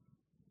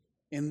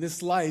In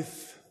this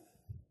life,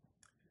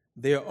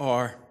 there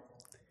are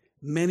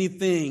many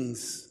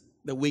things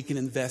that we can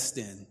invest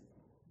in.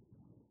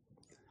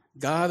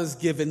 God has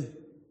given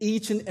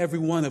each and every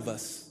one of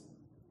us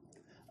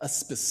a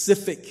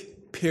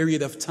specific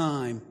period of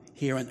time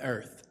here on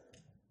earth.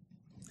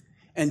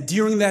 And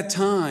during that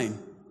time,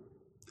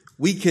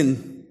 we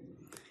can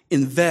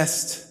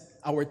invest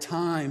our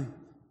time,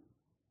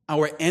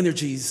 our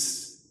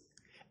energies,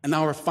 and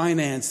our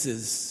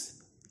finances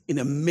in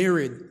a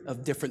myriad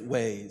of different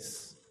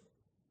ways.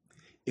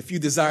 If you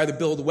desire to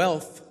build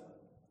wealth,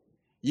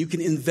 you can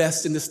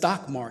invest in the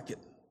stock market.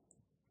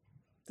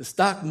 The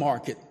stock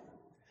market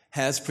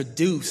has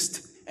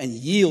produced and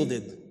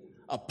yielded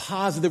a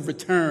positive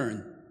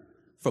return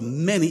for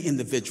many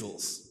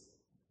individuals.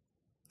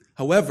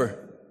 However,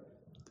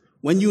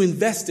 when you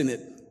invest in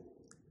it,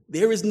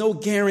 there is no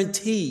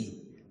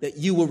guarantee that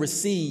you will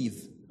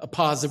receive a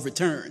positive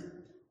return.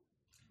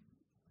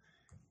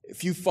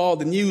 If you followed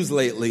the news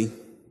lately,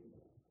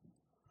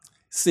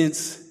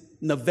 since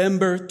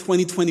November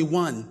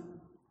 2021,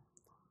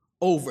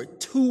 over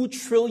 $2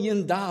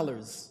 trillion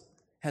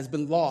has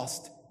been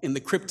lost in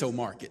the crypto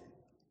market.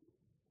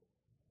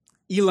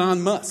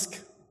 Elon Musk,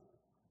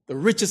 the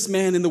richest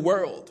man in the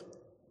world,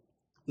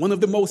 one of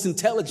the most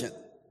intelligent,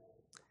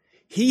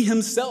 he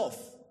himself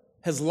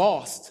has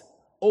lost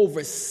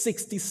over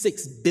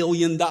 $66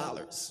 billion.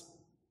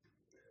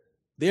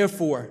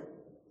 Therefore,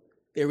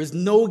 there is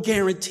no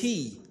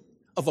guarantee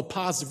of a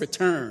positive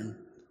return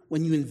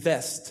when you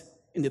invest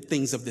in the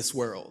things of this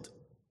world.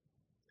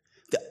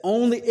 The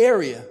only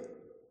area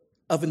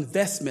of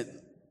investment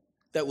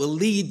that will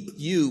lead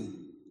you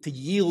to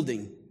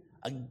yielding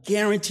a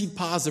guaranteed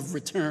positive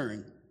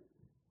return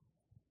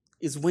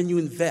is when you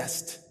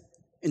invest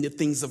in the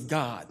things of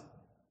God.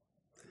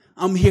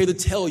 I'm here to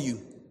tell you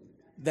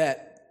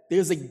that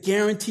there's a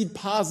guaranteed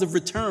positive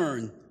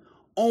return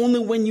only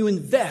when you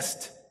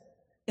invest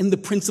in the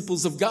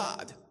principles of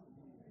God.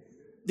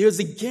 There's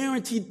a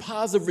guaranteed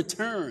positive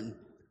return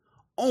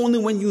only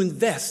when you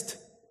invest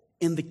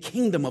in the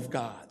kingdom of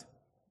God.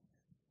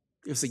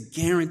 There's a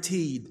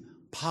guaranteed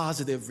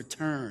positive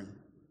return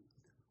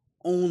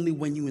only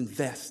when you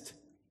invest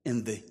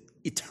in the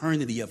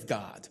eternity of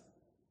God.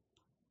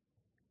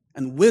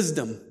 And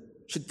wisdom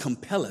should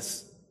compel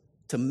us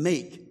to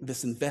make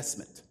this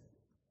investment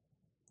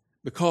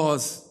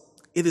because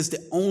it is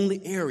the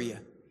only area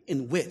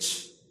in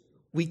which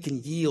we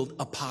can yield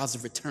a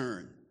positive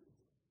return.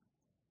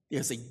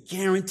 There's a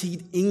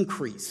guaranteed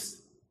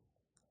increase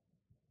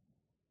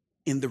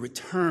in the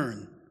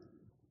return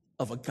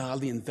of a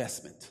godly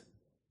investment.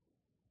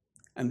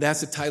 And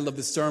that's the title of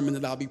the sermon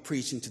that I'll be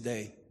preaching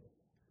today,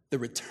 The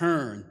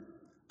Return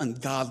on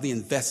Godly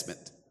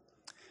Investment.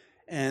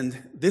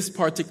 And this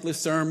particular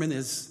sermon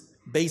is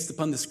based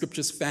upon the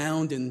scriptures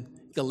found in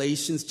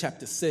Galatians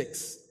chapter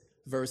 6,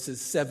 verses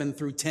 7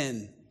 through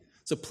 10.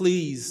 So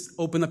please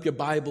open up your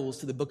Bibles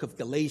to the book of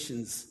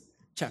Galatians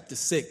chapter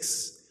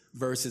 6,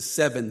 verses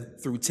 7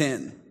 through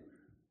 10.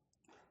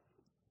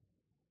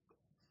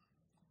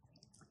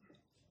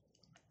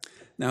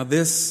 Now,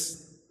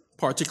 this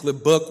particular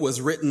book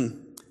was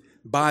written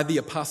by the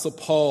Apostle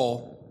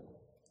Paul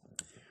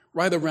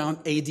right around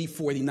AD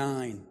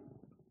 49.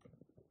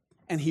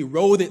 And he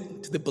wrote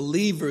it to the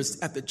believers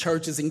at the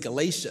churches in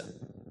Galatia.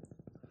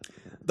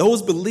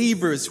 Those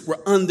believers were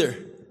under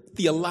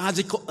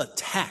theological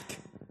attack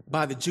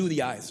by the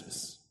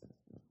Judaizers.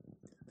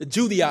 The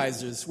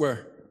Judaizers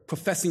were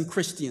professing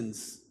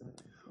Christians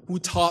who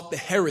taught the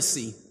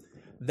heresy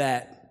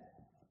that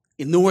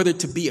in order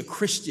to be a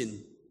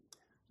Christian,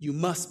 you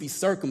must be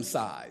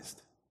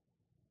circumcised.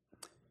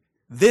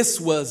 This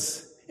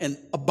was an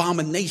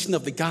abomination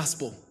of the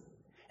gospel,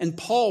 and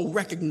Paul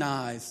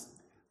recognized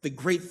the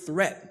great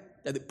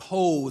threat that it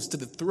posed to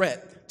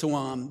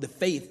the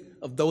faith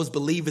of those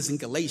believers in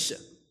Galatia.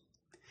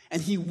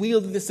 And he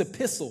wielded this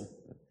epistle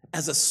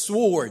as a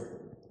sword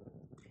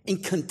in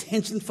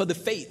contention for the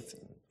faith.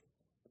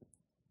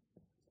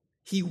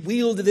 He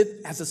wielded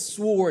it as a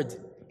sword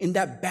in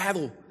that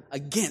battle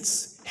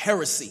against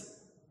heresy.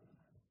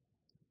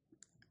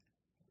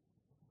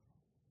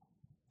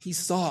 He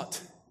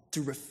sought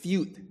to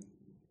refute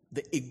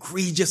the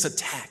egregious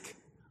attack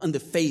on the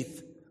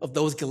faith of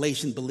those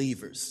Galatian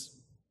believers.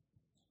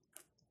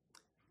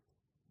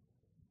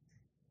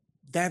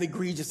 That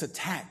egregious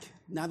attack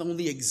not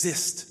only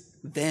exists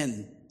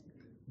then,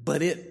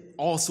 but it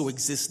also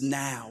exists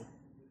now,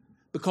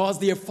 because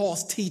there are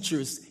false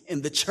teachers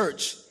in the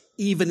church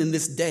even in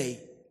this day.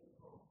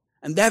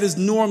 And that is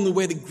normally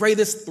where the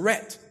greatest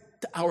threat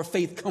to our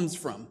faith comes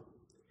from.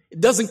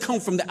 It doesn't come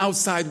from the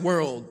outside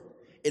world.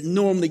 It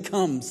normally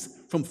comes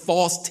from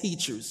false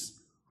teachers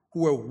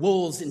who are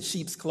wolves in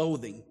sheep's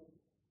clothing.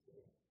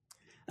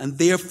 And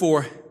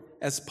therefore,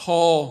 as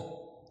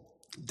Paul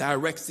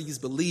directs these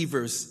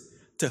believers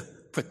to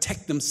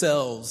protect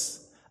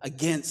themselves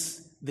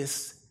against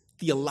this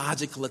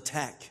theological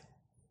attack,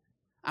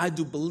 I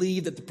do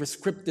believe that the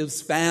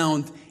prescriptives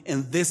found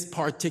in this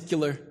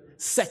particular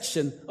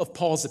section of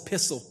Paul's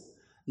epistle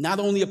not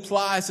only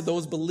applies to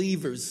those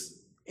believers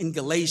in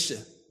Galatia,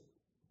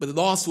 but it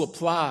also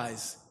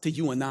applies to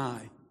you and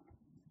I.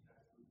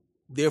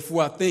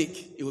 Therefore, I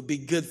think it would be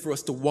good for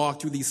us to walk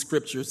through these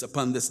scriptures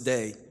upon this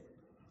day.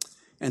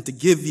 And to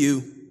give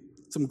you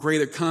some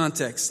greater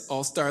context,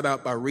 I'll start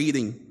out by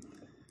reading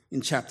in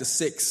chapter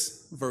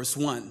 6, verse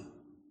 1.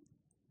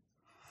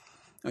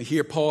 Now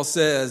here Paul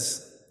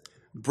says,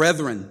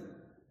 "Brethren,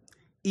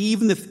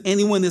 even if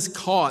anyone is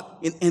caught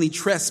in any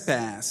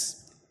trespass,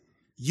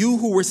 you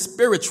who were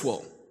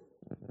spiritual,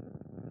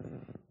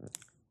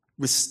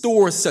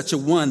 restore such a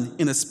one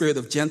in a spirit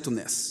of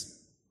gentleness,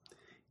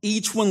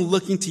 each one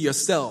looking to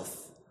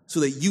yourself, so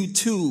that you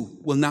too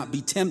will not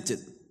be tempted.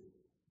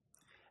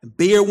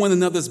 Bear one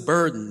another's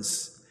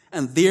burdens,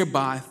 and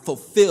thereby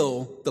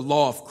fulfill the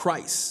law of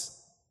Christ.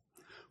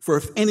 For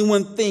if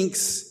anyone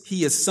thinks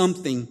he is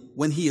something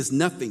when he is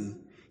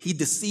nothing, he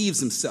deceives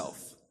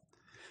himself.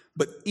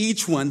 But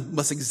each one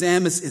must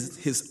examine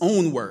his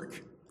own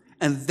work,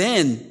 and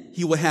then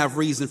he will have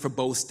reason for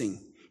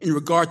boasting in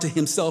regard to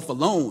himself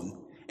alone,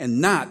 and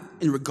not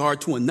in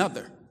regard to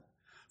another.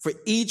 For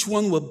each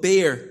one will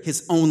bear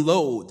his own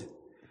load.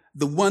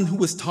 The one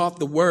who is taught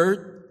the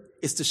word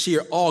is to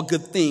share all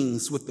good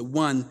things with the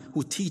one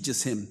who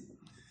teaches him."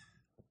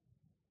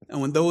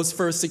 And in those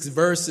first 6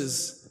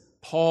 verses,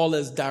 Paul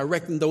is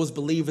directing those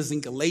believers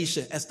in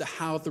Galatia as to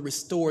how to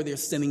restore their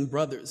sinning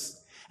brothers.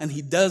 And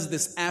he does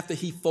this after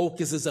he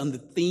focuses on the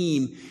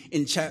theme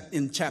in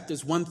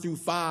chapters 1 through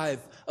 5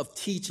 of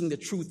teaching the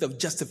truth of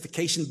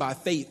justification by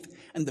faith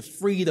and the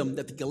freedom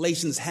that the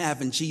Galatians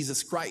have in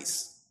Jesus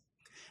Christ.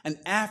 And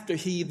after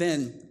he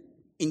then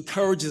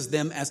encourages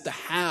them as to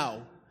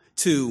how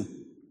to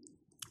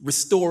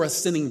restore a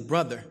sinning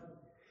brother,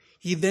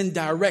 he then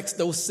directs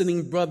those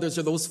sinning brothers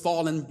or those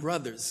fallen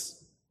brothers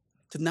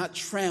to not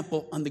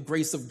trample on the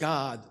grace of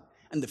God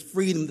and the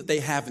freedom that they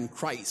have in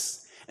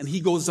Christ. And he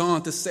goes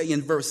on to say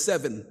in verse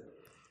 7,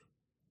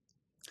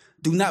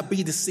 "Do not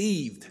be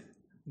deceived.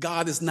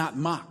 God is not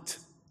mocked.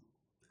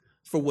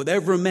 For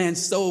whatever a man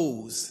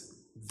sows,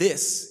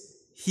 this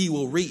he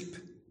will reap.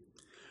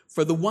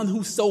 For the one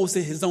who sows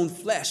to his own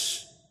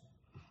flesh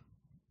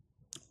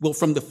will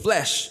from the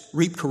flesh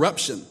reap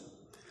corruption.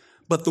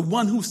 But the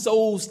one who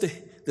sows to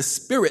the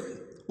Spirit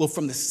will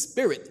from the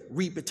Spirit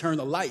reap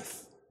eternal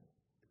life.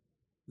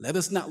 Let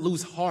us not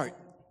lose heart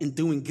in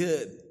doing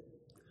good,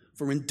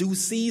 for in due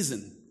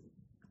season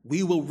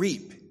we will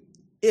reap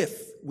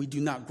if we do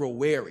not grow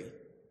weary.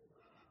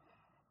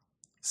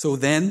 So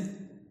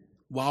then,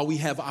 while we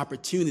have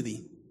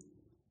opportunity,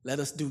 let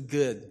us do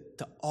good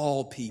to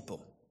all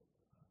people,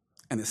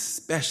 and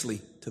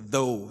especially to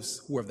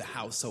those who are of the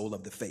household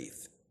of the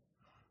faith."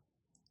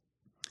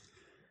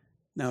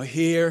 Now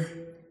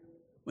here,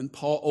 when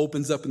Paul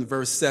opens up in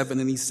verse 7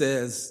 and he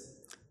says,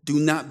 "Do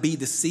not be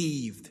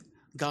deceived.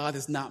 God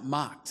is not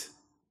mocked."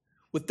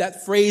 With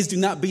that phrase, "do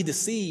not be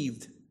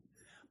deceived,"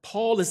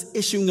 Paul is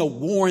issuing a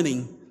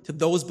warning to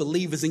those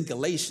believers in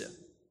Galatia.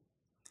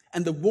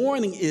 And the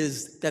warning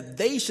is that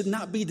they should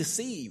not be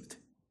deceived.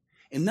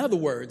 In other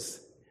words,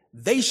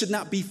 they should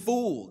not be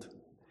fooled.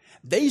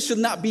 They should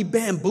not be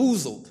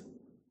bamboozled.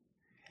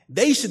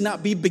 They should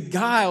not be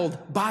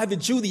beguiled by the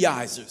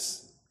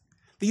Judaizers.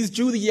 These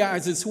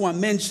Judaizers who I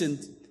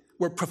mentioned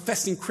were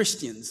professing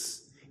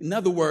Christians. In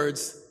other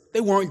words,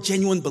 they weren't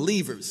genuine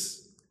believers.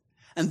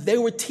 And they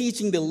were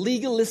teaching the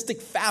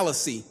legalistic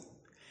fallacy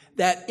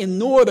that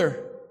in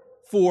order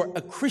for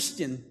a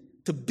Christian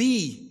to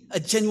be a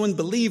genuine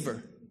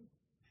believer,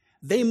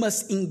 they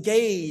must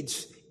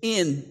engage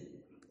in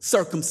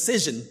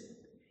circumcision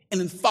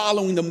and in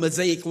following the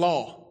Mosaic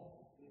law.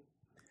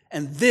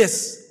 And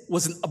this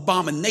was an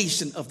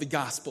abomination of the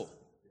gospel.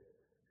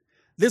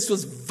 This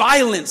was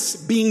violence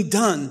being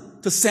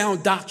done to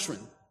sound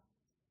doctrine.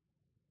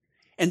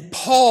 And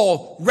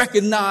Paul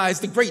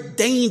recognized the great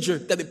danger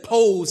that it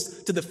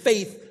posed to the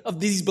faith of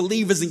these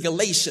believers in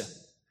Galatia.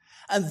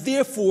 And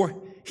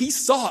therefore, he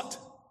sought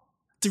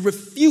to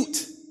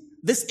refute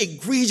this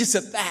egregious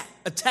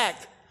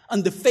attack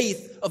on the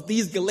faith of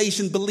these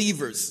Galatian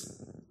believers.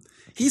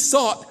 He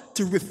sought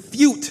to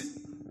refute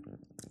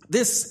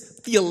this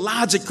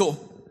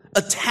theological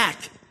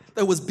attack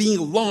that was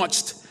being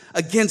launched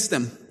against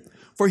them.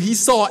 For he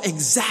saw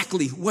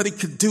exactly what it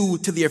could do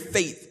to their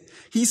faith.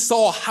 He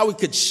saw how it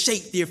could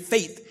shape their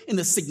faith in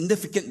a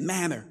significant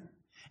manner,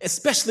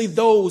 especially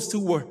those who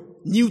were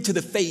new to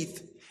the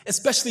faith,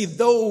 especially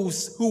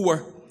those who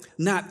were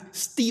not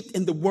steeped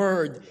in the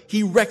word.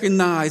 He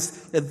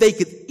recognized that they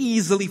could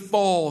easily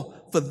fall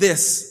for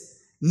this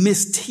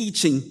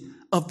misteaching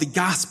of the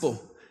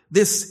gospel,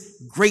 this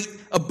great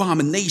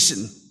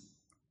abomination.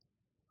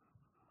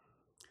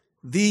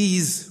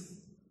 These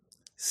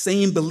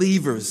same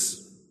believers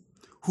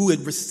who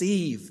had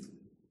received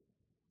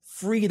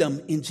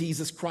freedom in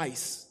Jesus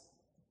Christ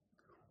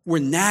were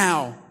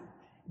now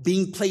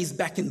being placed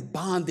back in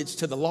bondage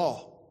to the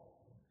law.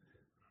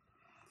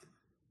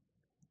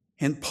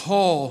 And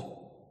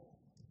Paul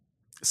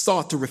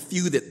sought to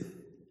refute it.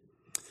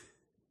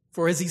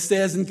 For as he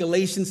says in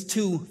Galatians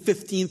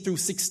 2:15 through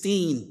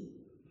 16,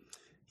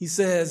 he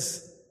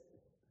says,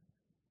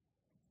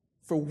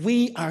 "For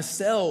we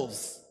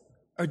ourselves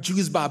are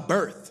Jews by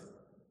birth.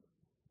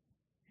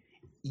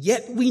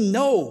 Yet we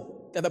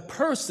know that a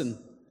person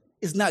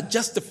is not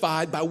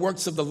justified by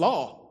works of the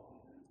law,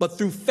 but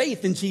through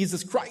faith in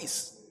Jesus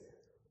Christ.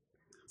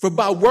 For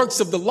by works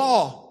of the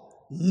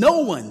law, no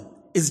one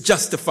is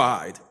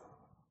justified.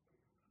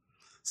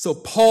 So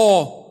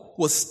Paul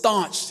was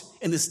staunch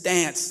in his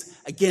stance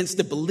against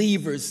the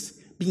believers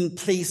being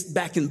placed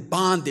back in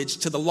bondage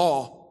to the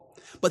law.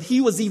 But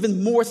he was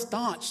even more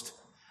staunch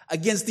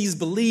against these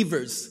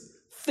believers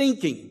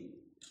thinking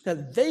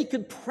that they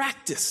could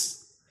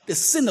practice the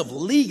sin of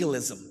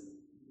legalism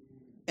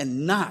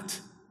and not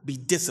be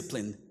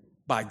disciplined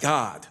by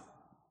God.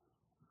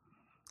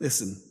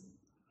 Listen,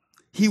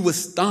 he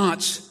was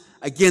staunch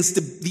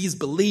against these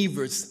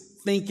believers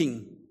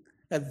thinking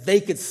that they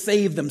could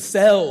save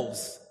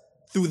themselves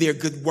through their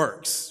good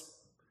works,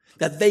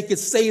 that they could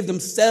save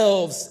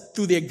themselves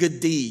through their good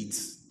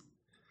deeds.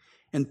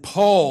 And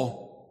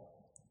Paul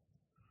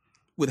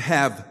would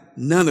have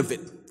none of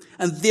it.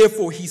 And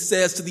therefore he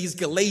says to these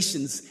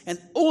Galatians, and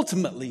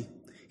ultimately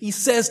he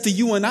says to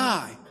you and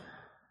I,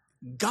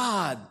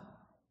 God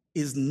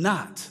is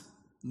not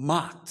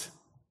mocked.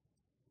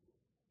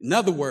 In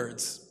other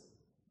words,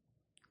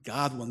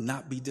 God will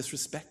not be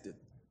disrespected.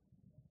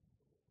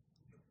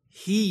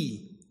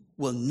 He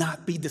will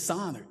not be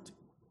dishonored.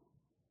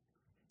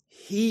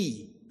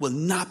 He will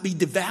not be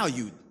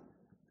devalued.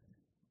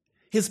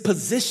 His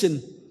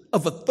position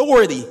of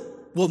authority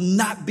will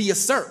not be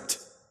usurped.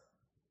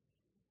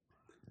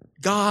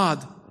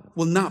 God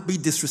will not be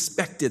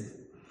disrespected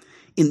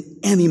in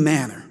any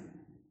manner.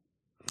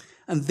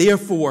 And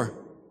therefore,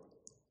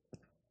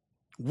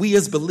 we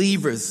as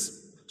believers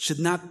should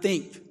not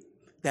think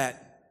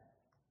that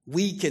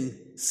we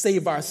can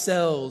save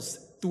ourselves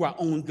through our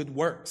own good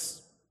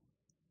works.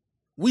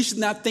 We should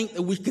not think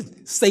that we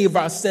can save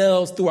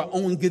ourselves through our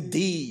own good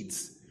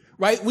deeds,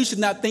 right? We should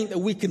not think that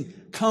we can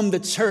come to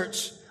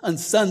church on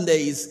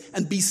Sundays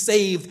and be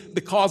saved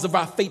because of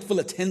our faithful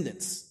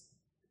attendance.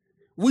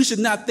 We should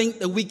not think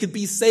that we could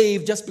be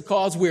saved just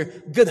because we're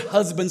good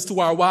husbands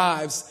to our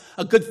wives,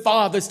 or good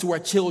fathers to our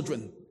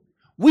children.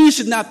 We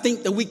should not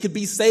think that we could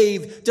be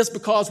saved just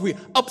because we're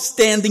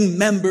upstanding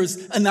members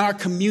in our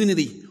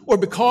community, or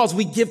because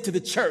we give to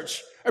the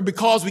church, or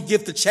because we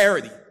give to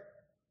charity.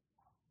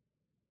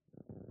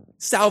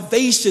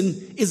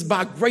 Salvation is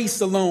by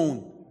grace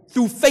alone,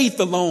 through faith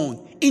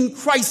alone, in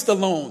Christ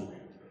alone.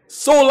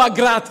 Sola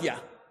gratia,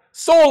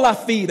 sola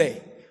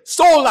fide,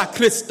 sola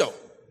Christo.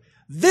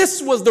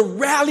 This was the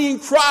rallying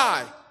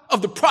cry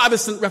of the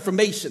Protestant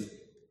Reformation.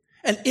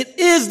 And it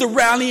is the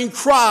rallying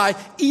cry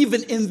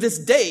even in this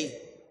day.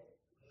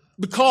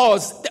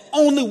 Because the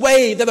only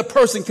way that a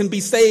person can be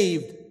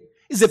saved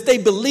is if they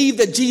believe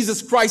that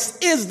Jesus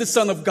Christ is the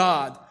Son of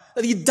God,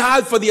 that he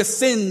died for their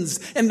sins,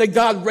 and that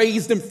God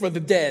raised him from the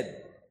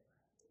dead.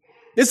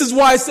 This is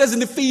why it says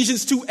in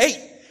Ephesians 2:8,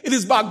 it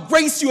is by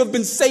grace you have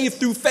been saved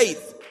through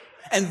faith.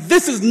 And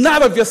this is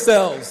not of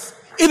yourselves.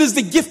 It is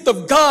the gift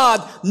of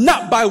God,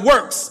 not by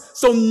works.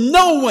 So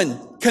no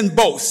one can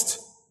boast.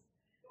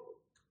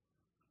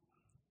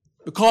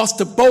 Because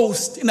to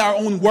boast in our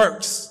own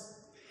works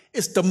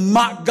is to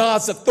mock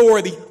God's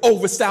authority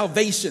over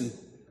salvation.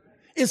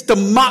 It's to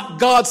mock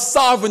God's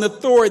sovereign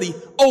authority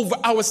over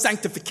our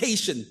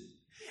sanctification.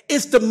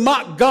 It's to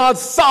mock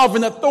God's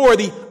sovereign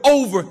authority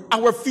over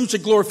our future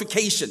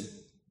glorification.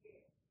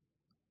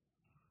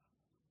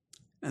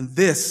 And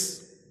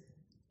this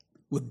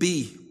would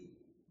be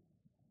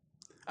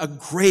a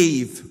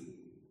grave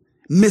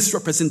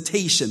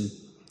misrepresentation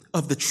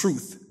of the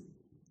truth.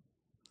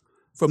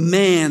 For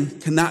man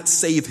cannot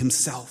save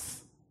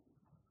himself.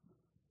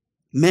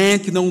 Man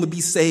can only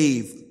be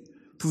saved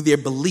through their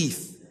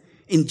belief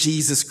in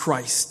Jesus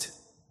Christ.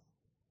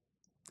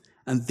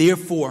 And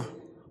therefore,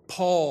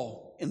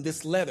 Paul, in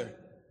this letter,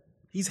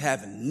 he's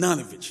having none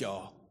of it,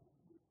 y'all.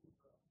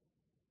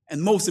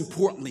 And most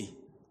importantly,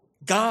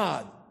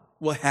 God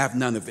will have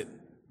none of it.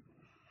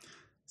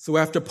 So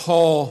after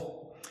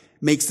Paul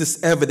makes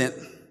this evident,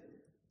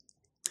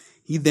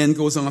 he then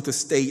goes on to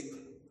state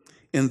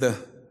in the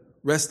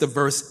rest of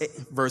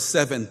verse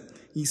 7,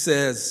 he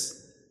says,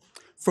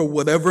 for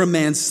whatever a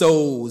man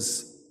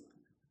sows,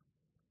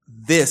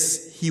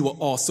 this he will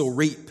also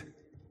reap.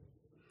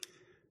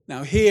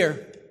 Now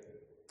here,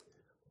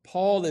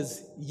 Paul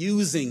is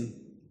using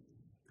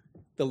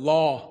the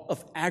law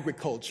of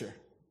agriculture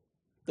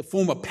to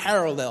form a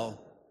parallel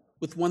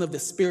with one of the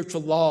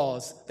spiritual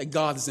laws that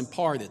God has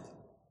imparted.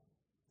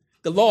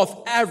 The law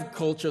of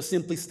agriculture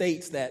simply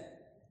states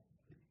that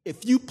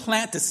if you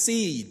plant a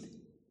seed,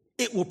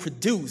 it will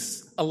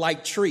produce a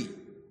like tree.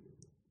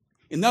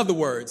 In other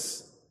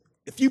words,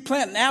 if you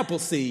plant an apple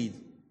seed,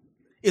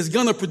 it's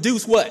going to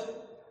produce what?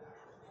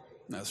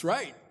 That's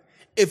right.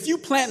 If you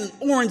plant an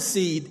orange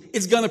seed,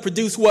 it's going to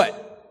produce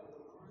what?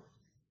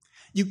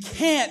 You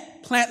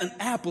can't plant an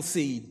apple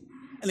seed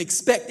and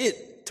expect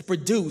it to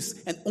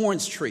produce an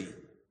orange tree,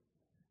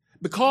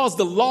 because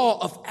the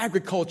law of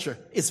agriculture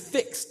is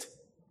fixed.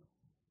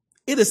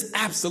 It is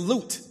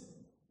absolute.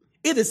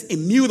 It is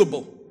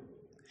immutable.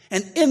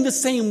 And in the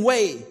same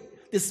way,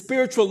 the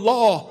spiritual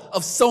law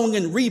of sowing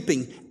and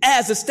reaping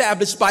as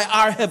established by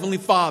our Heavenly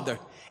Father,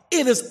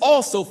 it is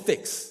also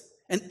fixed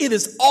and it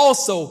is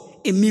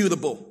also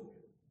immutable.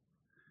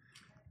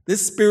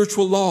 This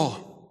spiritual law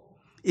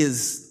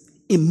is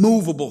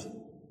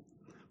immovable,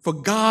 for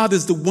God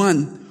is the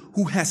one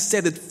who has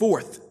set it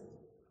forth.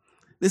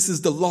 This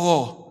is the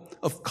law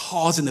of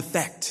cause and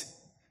effect.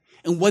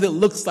 And what it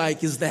looks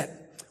like is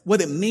that,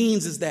 what it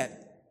means is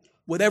that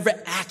whatever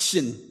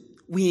action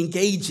we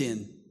engage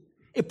in,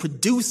 it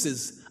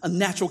produces a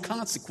natural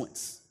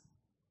consequence.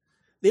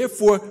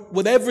 Therefore,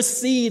 whatever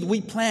seed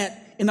we plant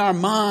in our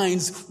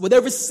minds,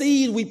 whatever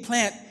seed we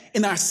plant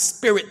in our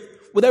spirit,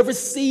 whatever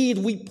seed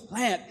we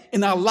plant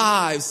in our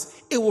lives,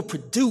 it will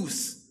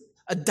produce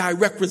a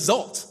direct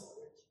result.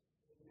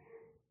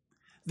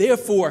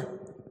 Therefore,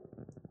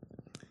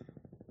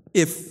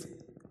 if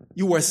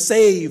you are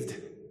saved,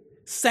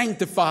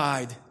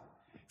 sanctified,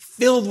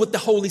 filled with the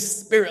Holy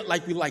Spirit,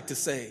 like we like to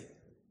say,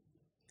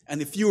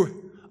 and if you're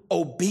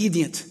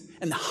obedient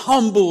and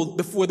humbled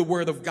before the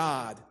Word of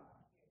God,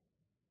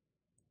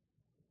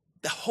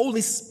 the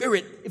Holy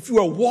Spirit, if you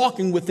are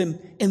walking with Him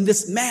in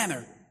this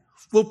manner,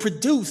 will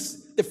produce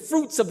the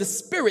fruits of the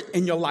Spirit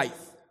in your life.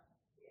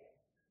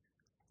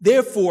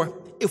 Therefore,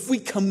 if we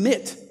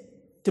commit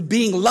to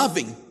being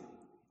loving,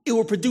 it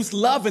will produce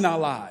love in our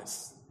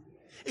lives.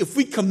 If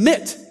we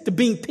commit to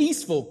being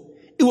peaceful,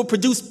 it will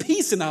produce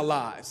peace in our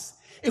lives.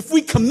 If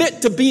we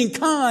commit to being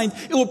kind,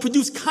 it will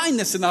produce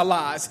kindness in our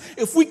lives.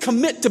 If we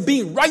commit to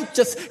being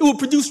righteous, it will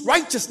produce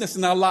righteousness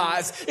in our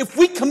lives. If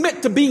we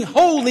commit to being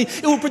holy,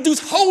 it will produce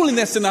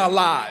holiness in our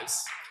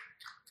lives.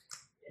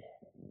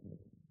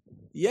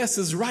 Yes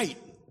is right,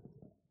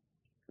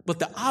 but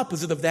the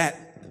opposite of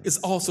that is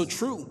also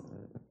true.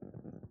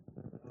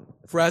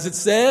 For as it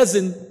says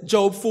in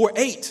Job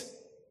 4:8,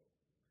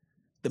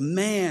 the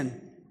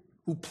man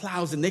who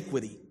plows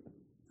iniquity,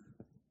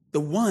 the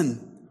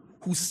one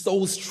who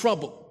sows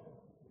trouble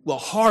will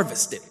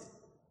harvest it.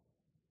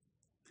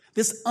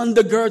 This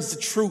undergirds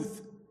the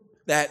truth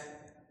that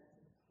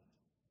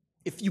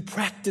if you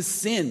practice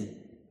sin,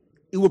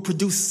 it will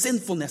produce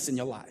sinfulness in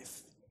your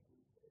life.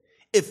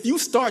 If you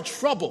start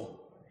trouble,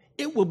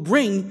 it will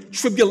bring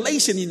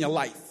tribulation in your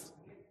life.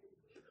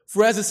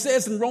 For as it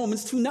says in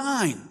Romans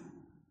 2:9,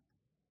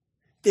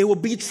 there will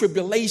be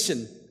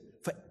tribulation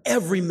for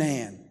every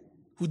man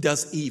who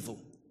does evil,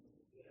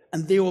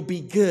 and there will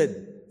be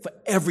good for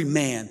every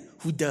man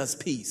who does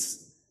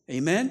peace.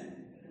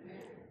 Amen?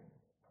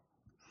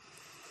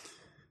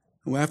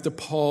 Well, after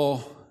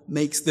Paul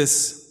makes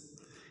this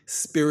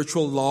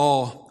spiritual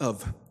law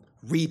of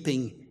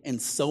reaping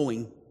and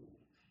sowing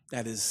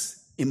that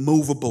is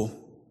immovable,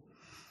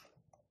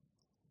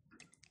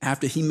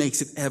 after he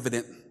makes it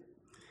evident,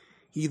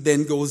 he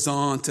then goes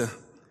on to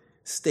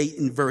state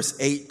in verse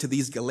 8 to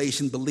these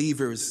Galatian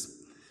believers,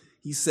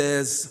 he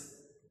says,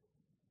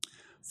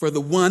 "For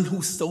the one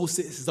who sows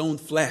his own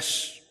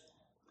flesh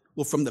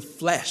will from the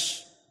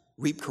flesh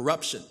reap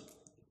corruption."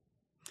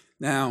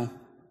 Now,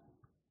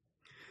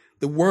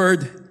 the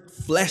word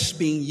flesh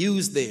being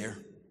used there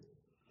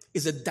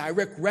is a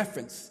direct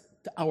reference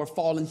to our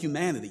fallen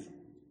humanity.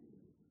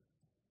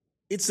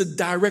 It's a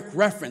direct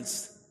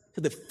reference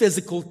to the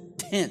physical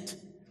tent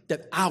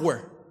that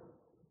our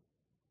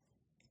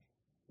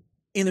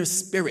inner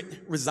spirit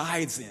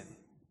resides in.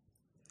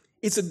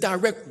 It's a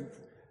direct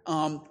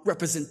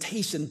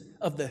representation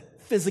of the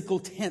physical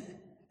tent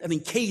that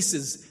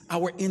encases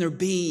our inner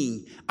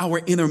being, our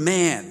inner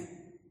man.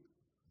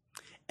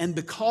 And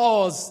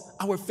because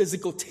our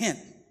physical tent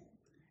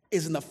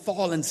is in a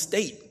fallen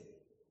state,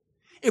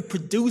 it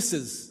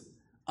produces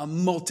a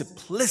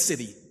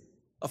multiplicity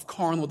of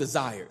carnal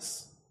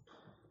desires.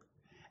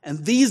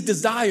 And these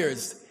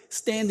desires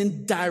stand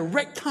in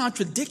direct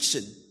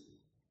contradiction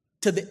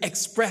to the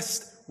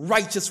expressed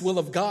righteous will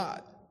of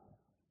God.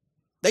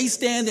 They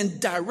stand in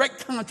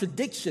direct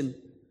contradiction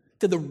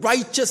to the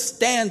righteous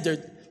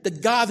standard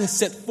that God has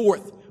set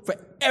forth for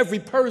every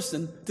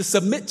person to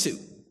submit to.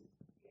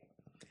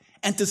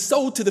 And to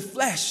sow to the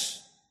flesh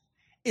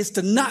is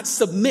to not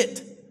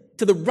submit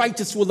to the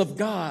righteous will of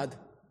God,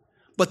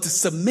 but to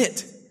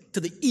submit to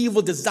the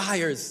evil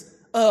desires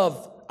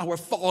of our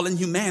fallen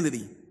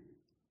humanity.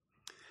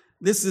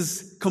 This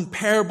is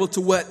comparable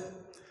to what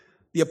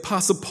the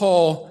Apostle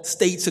Paul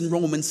states in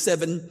Romans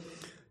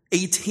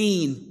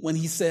 7:18 when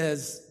he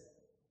says,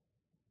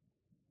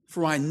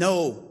 "For I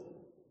know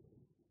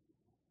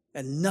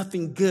that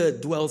nothing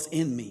good dwells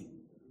in me,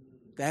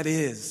 that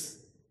is,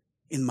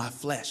 in my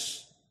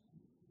flesh.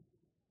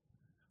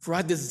 For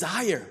I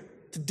desire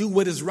to do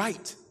what is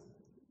right,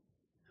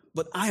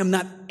 but I am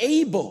not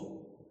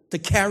able to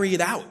carry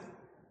it out."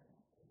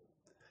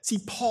 See,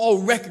 Paul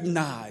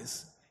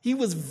recognized, he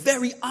was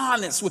very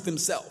honest with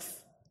himself.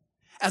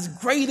 As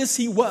great as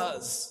he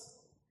was,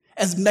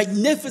 as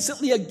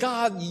magnificently as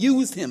God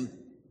used him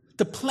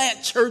to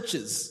plant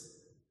churches,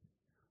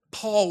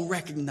 Paul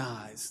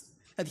recognized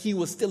that he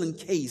was still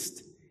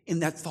encased in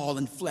that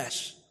fallen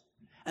flesh.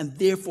 And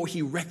therefore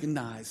he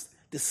recognized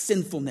the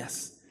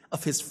sinfulness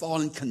of his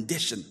fallen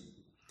condition.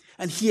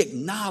 And he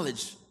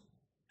acknowledged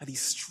that he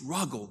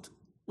struggled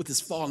with his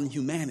fallen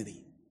humanity.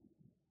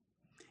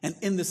 And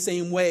in the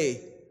same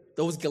way,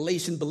 those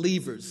Galatian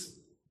believers,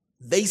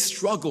 they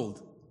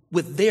struggled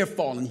with their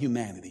fallen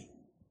humanity.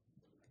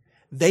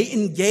 They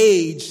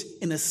engaged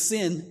in a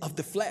sin of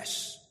the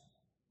flesh.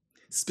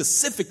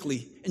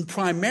 Specifically and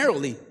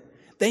primarily,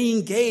 they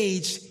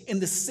engaged in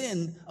the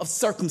sin of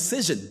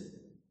circumcision.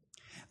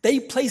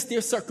 They placed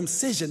their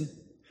circumcision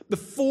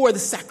before the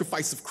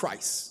sacrifice of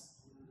Christ.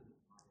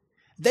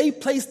 They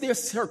placed their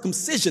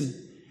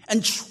circumcision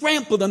and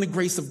trampled on the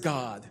grace of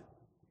God.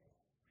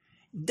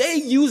 They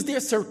used their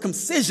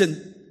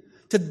circumcision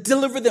to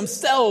deliver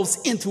themselves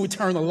into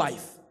eternal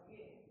life.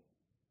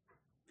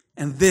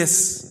 And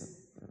this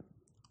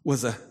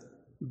was a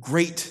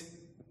great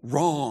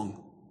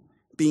wrong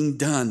being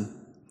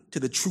done to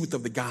the truth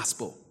of the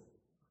gospel.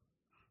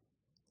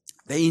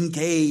 They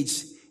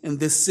engaged in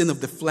this sin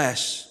of the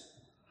flesh,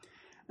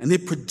 and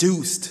it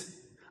produced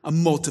a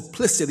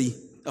multiplicity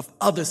of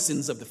other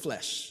sins of the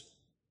flesh.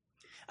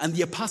 And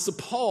the Apostle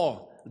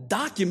Paul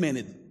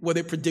documented what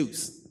it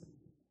produced.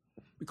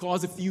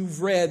 Because if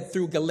you've read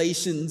through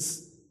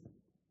Galatians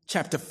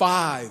chapter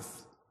 5,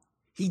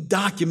 he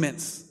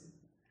documents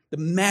the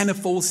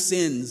manifold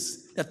sins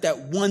that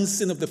one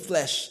sin of the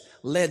flesh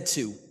led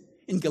to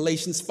in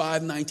Galatians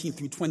 5:19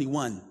 through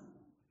 21.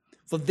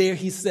 For there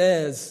he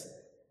says,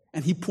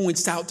 and he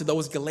points out to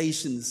those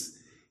Galatians,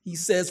 he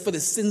says, for the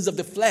sins of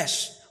the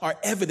flesh are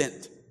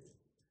evident: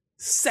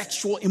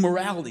 sexual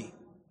immorality,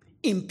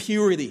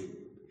 impurity,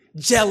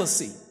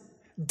 jealousy,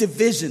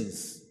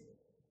 divisions,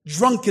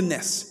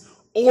 drunkenness,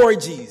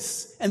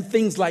 orgies, and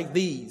things like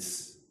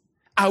these.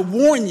 I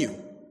warn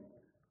you,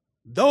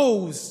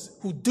 those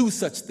who do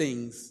such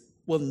things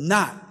will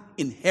not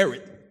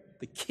inherit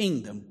the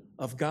kingdom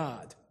of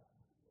God.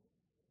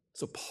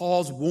 So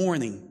Paul's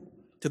warning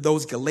to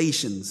those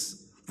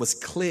Galatians was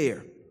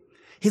clear.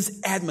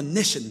 His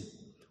admonition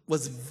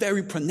was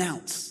very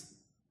pronounced.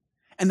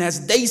 And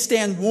as they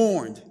stand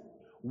warned,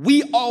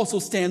 we also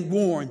stand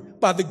warned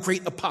by the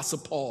great Apostle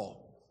Paul.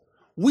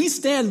 We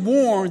stand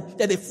warned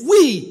that if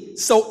we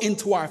sow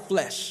into our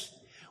flesh,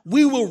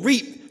 we will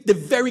reap the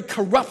very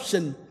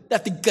corruption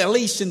that the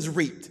Galatians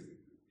reaped.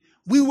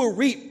 We will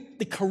reap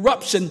the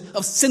corruption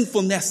of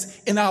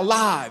sinfulness in our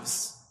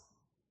lives.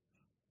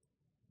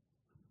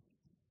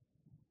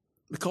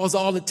 Because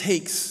all it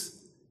takes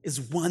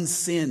is one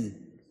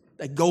sin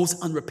that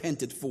goes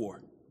unrepented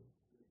for.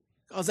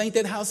 Because ain't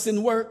that how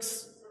sin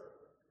works?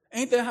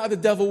 Ain't that how the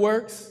devil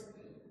works?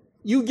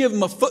 You give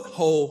him a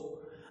foothold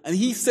and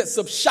he sets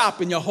up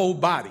shop in your whole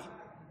body.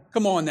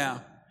 Come on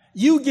now.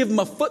 You give him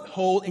a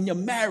foothold in your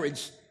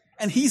marriage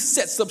and he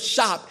sets up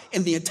shop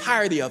in the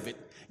entirety of it.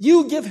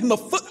 You give him a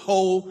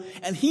foothold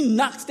and he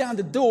knocks down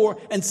the door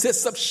and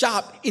sets up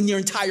shop in your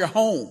entire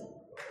home.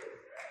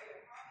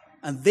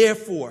 And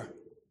therefore,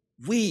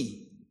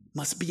 we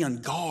must be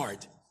on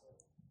guard.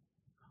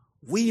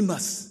 We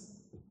must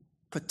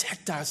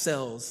protect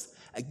ourselves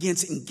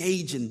against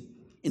engaging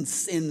in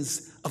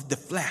sins of the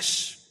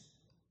flesh.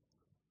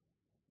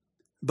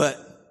 But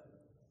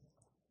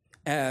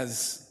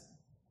as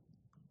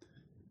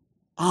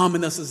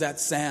ominous as that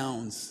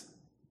sounds,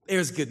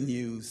 there's good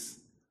news,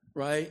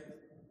 right?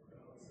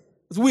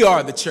 Because we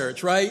are the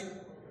church, right?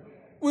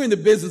 We're in the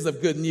business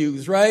of good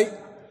news, right?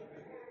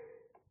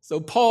 So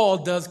Paul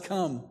does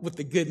come with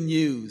the good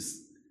news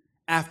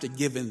after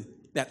giving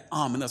that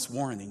ominous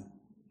warning.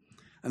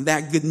 And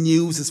that good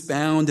news is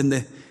found in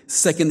the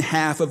second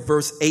half of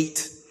verse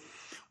 8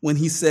 when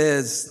he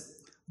says,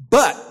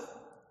 but,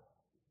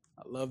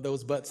 I love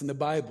those buts in the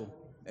Bible.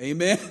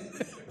 Amen.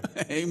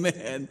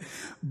 Amen.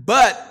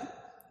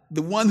 But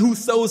the one who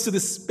sows to the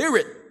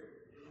Spirit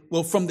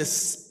will from the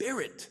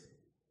Spirit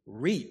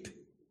reap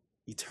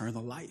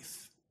eternal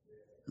life.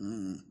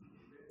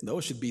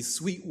 Those should be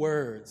sweet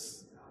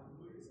words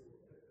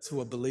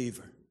to a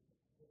believer.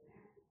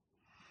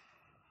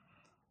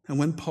 And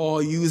when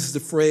Paul uses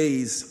the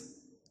phrase,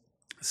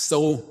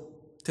 sow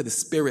to the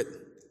Spirit,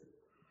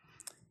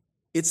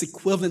 it's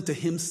equivalent to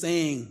him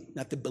saying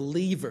that the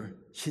believer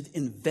should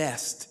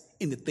invest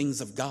in the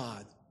things of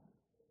God.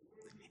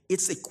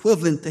 It's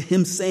equivalent to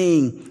him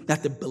saying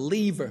that the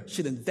believer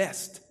should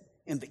invest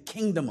in the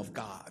kingdom of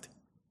God.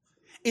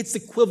 It's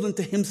equivalent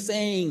to him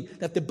saying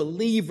that the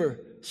believer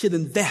should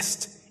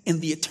invest in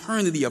the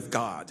eternity of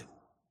God.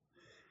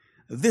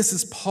 This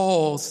is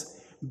Paul's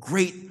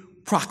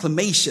great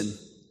proclamation,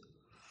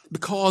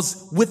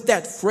 because with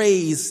that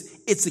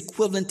phrase, it's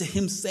equivalent to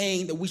him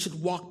saying that we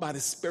should walk by the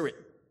Spirit.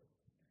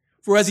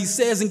 For as he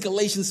says in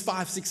Galatians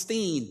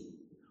 5:16,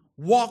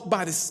 walk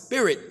by the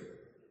Spirit,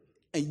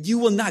 and you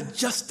will not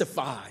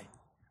justify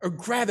or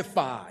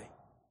gratify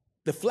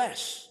the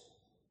flesh.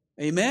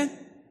 Amen?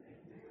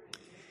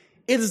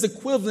 It is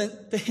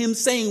equivalent to him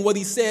saying what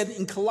he said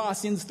in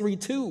Colossians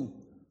 3:2,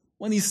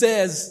 when he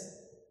says,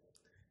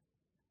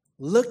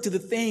 look to the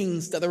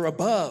things that are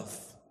above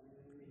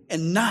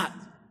and not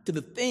to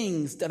the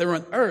things that are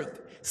on earth.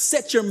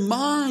 Set your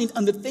mind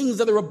on the things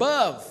that are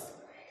above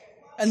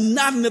and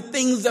not on the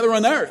things that are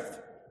on earth.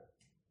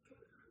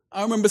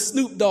 I remember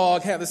Snoop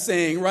Dogg had a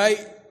saying, right?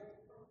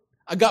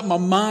 I got my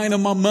mind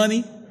on my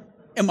money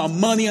and my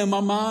money on my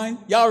mind.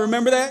 Y'all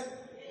remember that?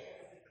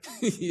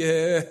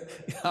 Yeah,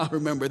 I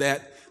remember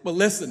that. But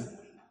listen,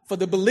 for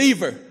the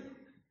believer,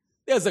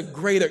 there's a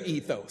greater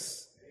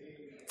ethos.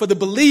 For the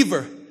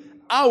believer,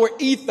 our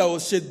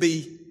ethos should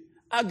be,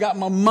 I got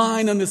my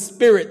mind on the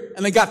Spirit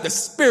and I got the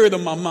Spirit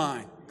on my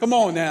mind. Come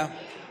on now.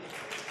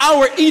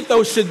 Our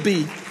ethos should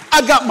be,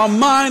 I got my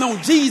mind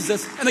on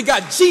Jesus and I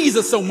got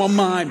Jesus on my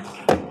mind.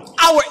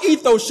 Our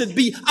ethos should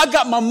be, I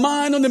got my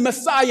mind on the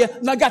Messiah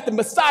and I got the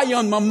Messiah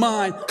on my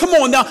mind. Come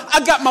on now,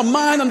 I got my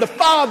mind on the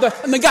Father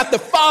and I got the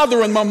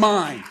Father on my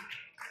mind.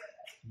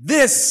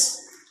 This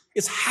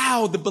is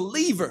how the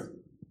believer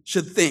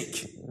should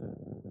think.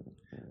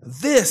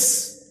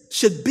 This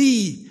should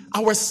be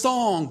our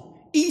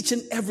song each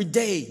and every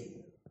day,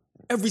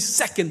 every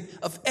second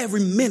of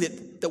every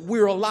minute that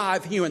we're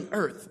alive here on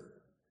earth.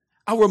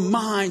 Our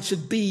mind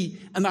should be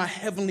on our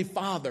Heavenly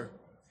Father.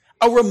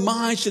 Our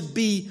mind should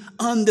be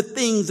on the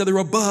things that are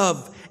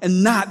above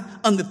and not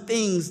on the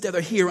things that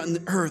are here on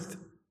the earth.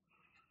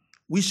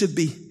 We should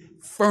be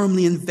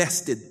firmly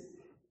invested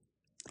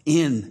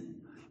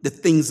in the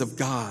things of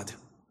God.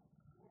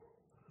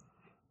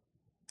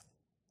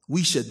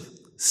 We should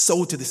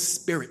sow to the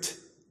Spirit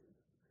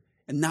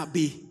and not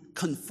be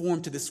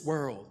conformed to this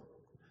world,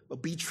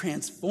 but be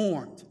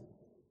transformed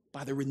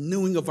by the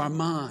renewing of our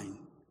mind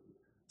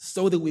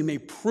so that we may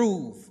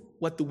prove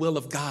what the will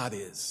of God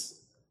is.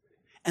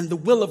 And the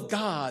will of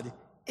God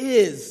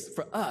is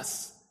for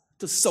us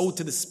to sow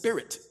to the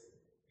Spirit.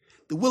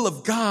 The will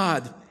of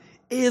God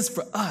is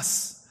for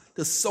us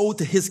to sow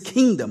to His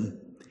kingdom.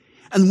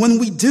 And when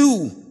we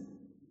do,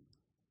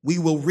 we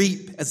will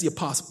reap, as the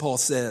Apostle Paul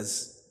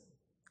says,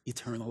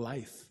 eternal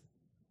life.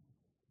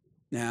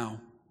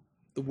 Now,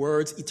 the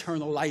words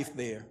eternal life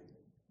there,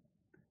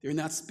 they're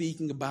not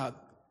speaking about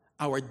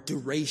our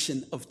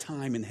duration of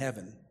time in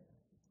heaven.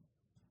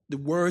 The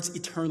words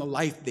eternal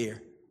life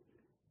there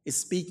is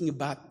speaking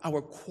about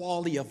our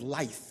quality of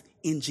life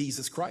in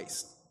Jesus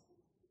Christ.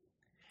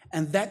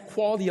 And that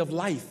quality of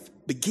life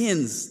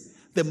begins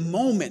the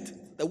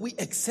moment that we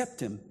accept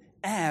Him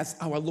as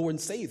our Lord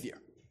and Savior.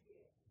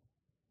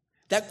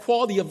 That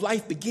quality of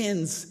life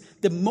begins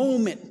the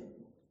moment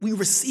we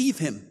receive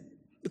Him,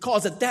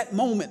 because at that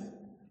moment,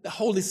 the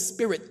Holy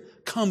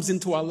Spirit comes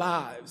into our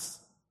lives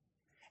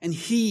and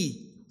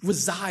He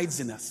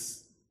resides in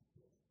us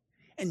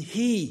and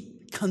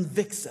He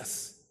convicts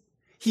us.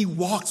 He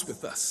walks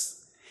with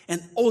us.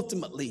 And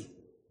ultimately,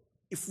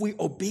 if we're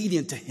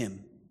obedient to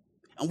Him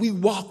and we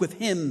walk with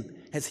Him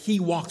as He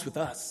walks with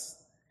us,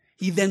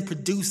 He then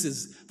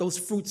produces those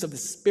fruits of the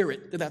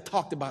Spirit that I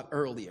talked about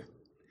earlier.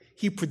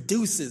 He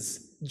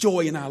produces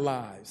joy in our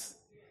lives.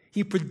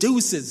 He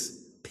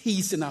produces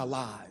peace in our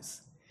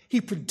lives. He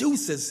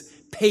produces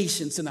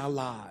patience in our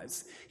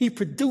lives. He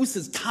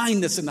produces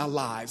kindness in our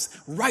lives,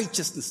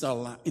 righteousness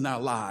in our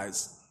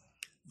lives.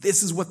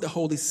 This is what the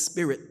Holy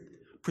Spirit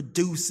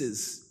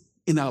produces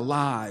in our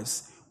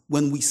lives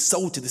when we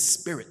sow to the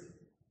Spirit.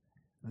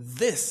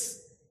 This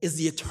is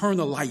the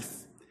eternal life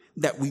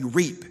that we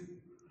reap.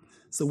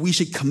 So we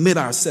should commit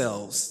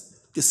ourselves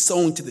to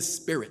sowing to the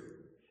Spirit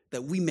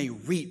that we may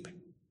reap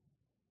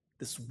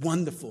this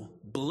wonderful,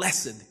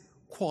 blessed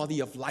quality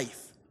of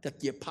life that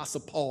the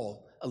Apostle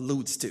Paul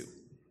alludes to.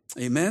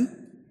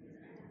 Amen?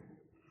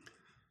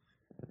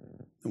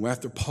 And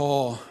after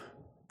Paul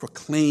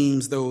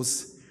proclaims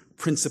those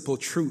principal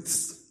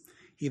truths,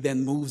 he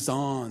then moves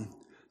on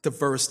to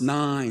verse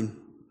 9,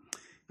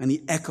 and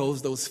he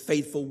echoes those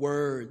faithful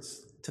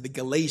words to the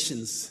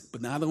Galatians,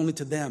 but not only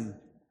to them,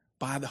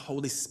 by the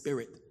Holy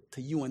Spirit,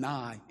 to you and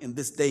I in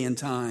this day and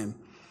time.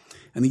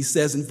 And he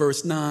says in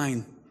verse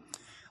 9,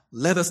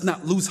 let us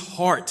not lose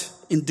heart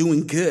in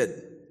doing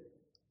good.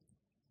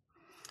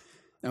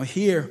 Now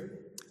here,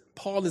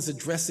 Paul is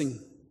addressing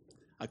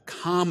a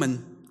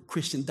common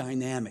Christian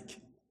dynamic,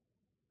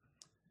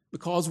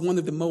 because one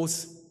of the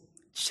most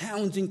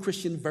challenging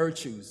Christian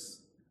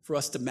virtues for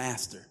us to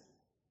master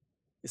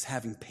is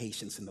having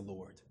patience in the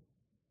Lord.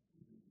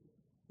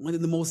 One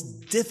of the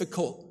most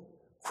difficult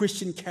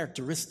Christian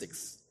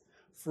characteristics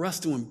for us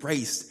to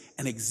embrace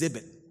and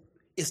exhibit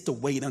is to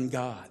wait on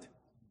God.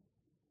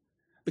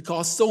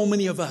 Because so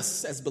many of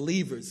us as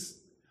believers,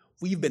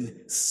 we've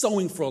been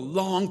sowing for a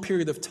long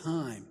period of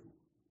time,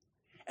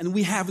 and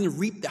we haven't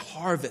reaped the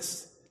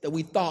harvest that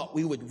we thought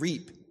we would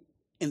reap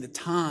in the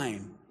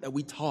time that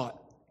we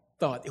thought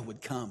it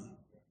would come.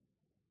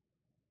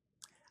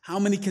 How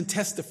many can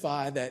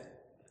testify that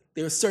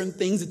there are certain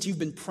things that you've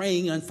been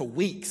praying on for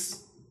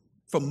weeks,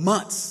 for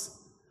months,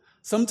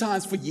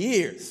 sometimes for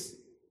years,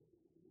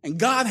 and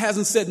God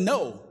hasn't said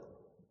no?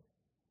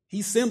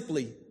 He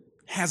simply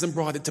hasn't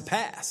brought it to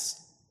pass.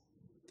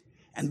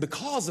 And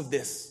because of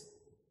this,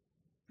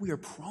 we are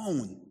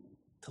prone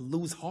to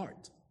lose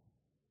heart.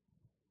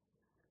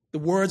 The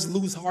words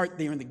lose heart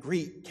there in the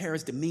Greek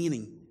carries the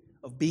meaning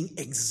of being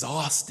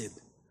exhausted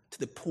to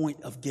the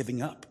point of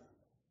giving up.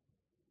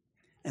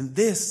 And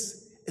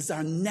this is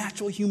our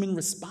natural human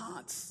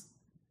response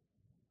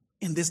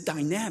in this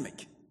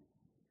dynamic.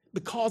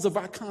 Because of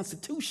our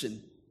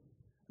constitution,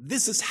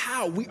 This is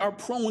how we are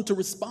prone to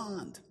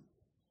respond.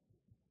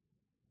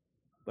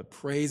 But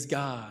praise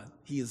God,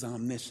 he is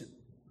omniscient.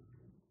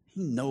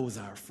 He knows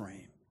our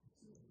frame.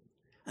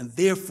 And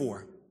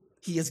therefore,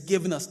 he has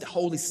given us the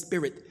Holy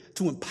Spirit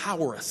to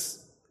empower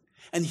us.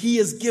 And he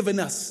has given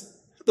us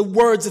the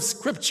words of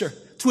Scripture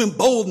to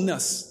embolden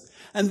us.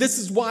 And this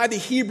is why the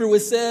Hebrew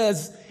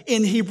says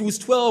in Hebrews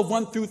 12,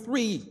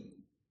 1-3,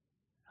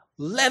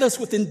 let us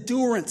with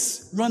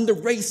endurance run the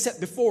race set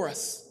before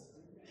us,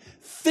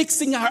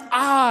 fixing our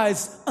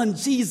eyes on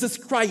Jesus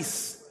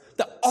Christ,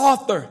 the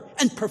author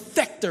and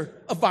perfecter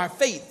of our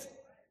faith.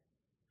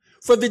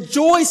 For the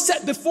joy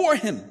set before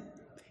him,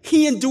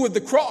 he endured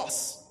the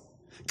cross.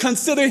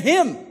 Consider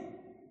him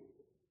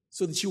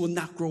so that you will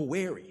not grow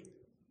weary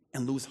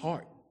and lose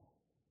heart.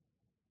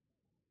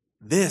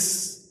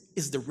 This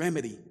is the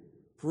remedy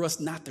for us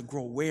not to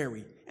grow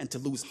weary and to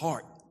lose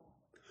heart.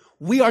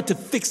 We are to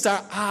fix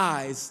our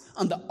eyes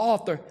on the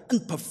author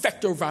and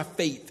perfecter of our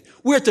faith.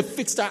 We are to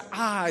fix our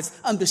eyes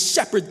on the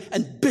shepherd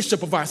and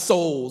bishop of our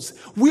souls.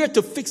 We are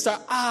to fix our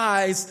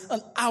eyes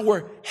on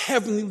our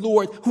heavenly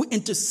Lord who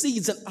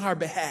intercedes on our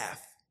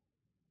behalf.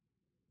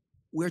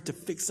 We are to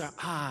fix our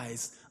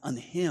eyes on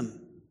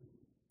him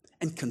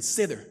and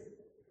consider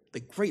the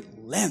great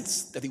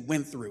lengths that he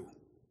went through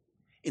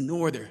in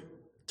order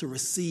to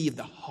receive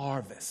the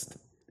harvest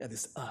that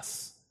is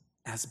us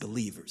as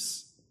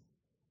believers.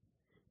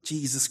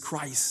 Jesus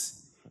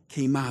Christ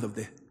came out of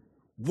the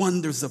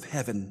wonders of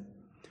heaven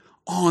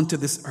onto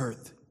this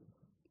earth,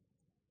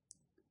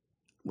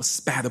 was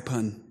spat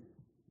upon,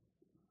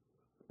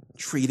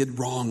 treated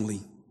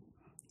wrongly,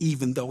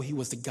 even though he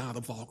was the God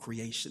of all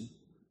creation.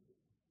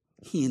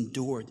 He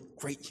endured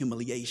great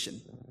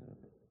humiliation.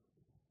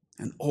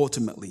 And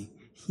ultimately,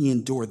 he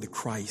endured the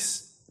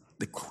cross,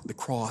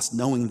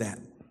 knowing that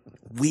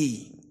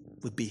we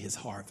would be his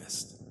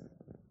harvest.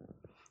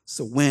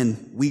 So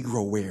when we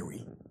grow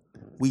weary,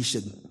 we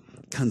should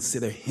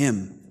consider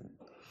him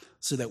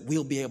so that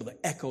we'll be able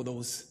to echo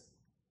those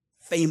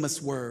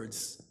famous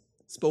words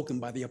spoken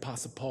by the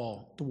Apostle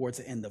Paul towards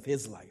the end of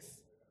his life.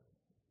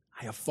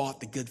 I have fought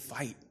the good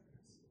fight.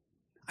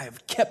 I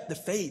have kept the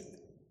faith.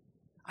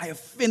 I have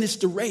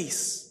finished the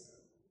race.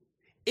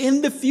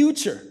 In the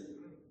future,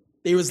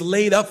 there is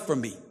laid up for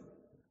me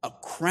a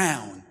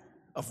crown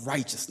of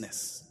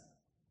righteousness.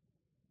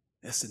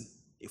 Listen,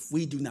 if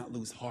we do not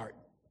lose heart,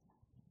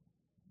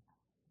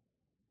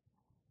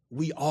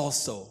 we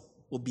also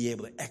will be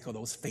able to echo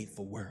those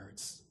faithful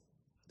words.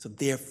 So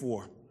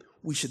therefore,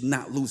 we should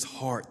not lose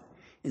heart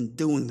in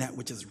doing that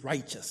which is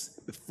righteous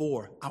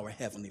before our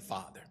Heavenly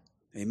Father.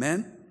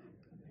 Amen?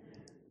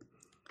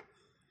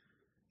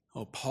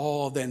 Oh,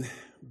 Paul then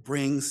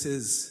brings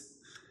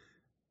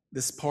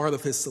this part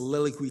of his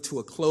soliloquy to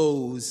a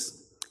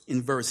close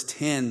in verse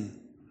 10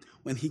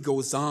 when he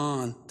goes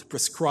on to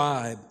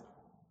prescribe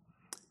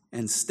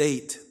and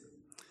state,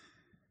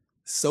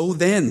 so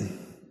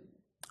then,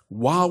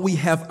 while we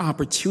have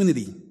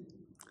opportunity,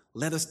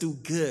 let us do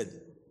good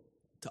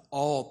to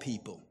all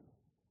people.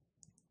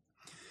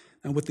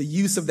 And with the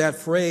use of that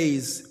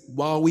phrase,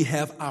 while we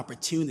have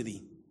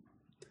opportunity,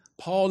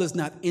 Paul is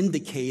not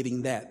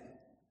indicating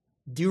that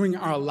during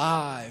our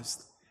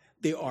lives,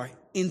 there are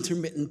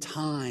intermittent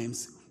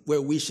times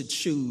where we should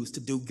choose to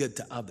do good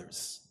to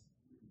others.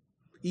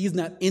 He's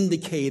not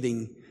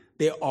indicating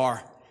there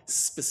are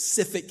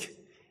specific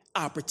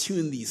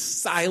opportunities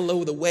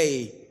siloed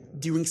away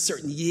during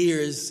certain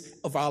years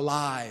of our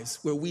lives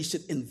where we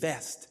should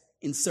invest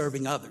in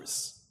serving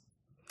others.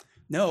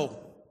 No,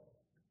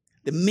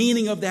 the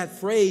meaning of that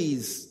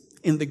phrase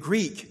in the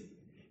Greek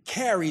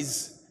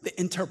carries the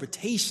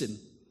interpretation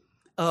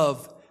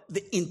of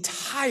the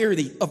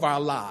entirety of our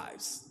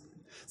lives.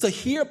 So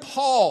here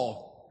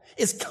Paul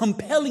is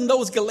compelling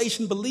those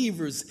Galatian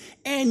believers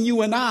and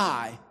you and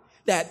I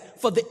that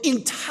for the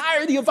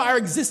entirety of our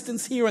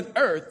existence here on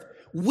earth,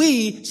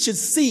 we should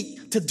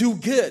seek to do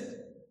good.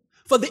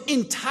 For the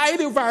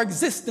entirety of our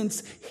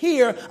existence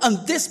here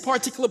on this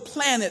particular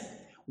planet,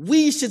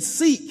 we should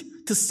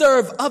seek to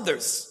serve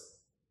others.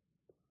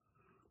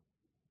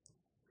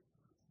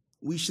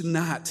 We should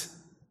not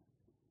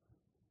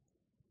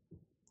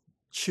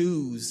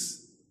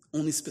choose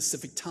only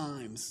specific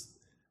times,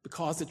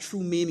 because the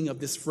true meaning of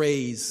this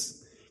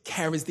phrase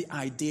carries the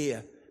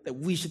idea that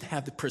we should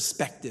have the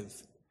perspective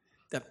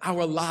that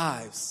our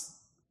lives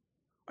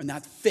are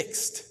not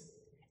fixed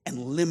and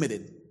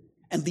limited.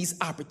 And these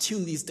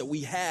opportunities that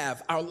we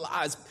have, our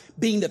lives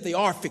being that they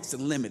are fixed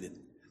and limited,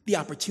 the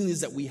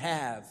opportunities that we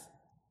have,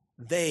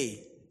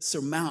 they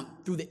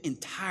surmount through the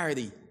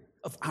entirety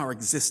of our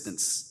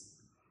existence.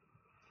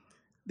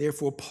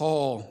 Therefore,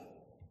 Paul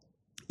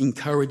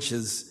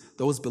encourages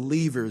those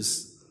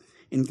believers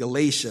in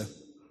Galatia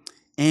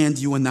and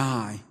you and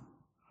I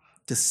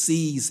to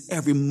seize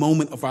every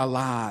moment of our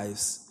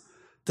lives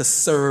to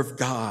serve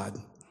God,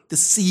 to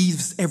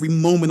seize every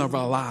moment of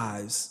our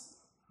lives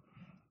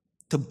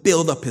to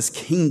build up his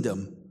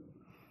kingdom.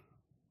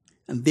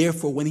 And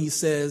therefore, when he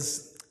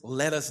says,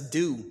 let us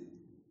do,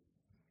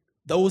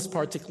 those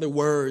particular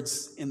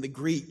words in the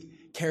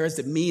Greek carries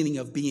the meaning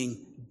of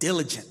being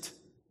diligent,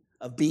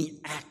 of being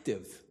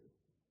active.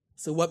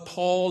 So what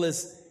Paul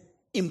is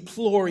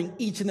imploring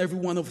each and every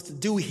one of us to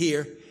do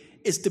here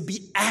is to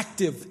be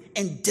active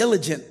and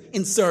diligent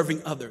in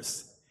serving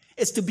others.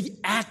 It's to be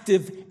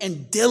active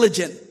and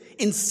diligent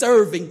in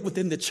serving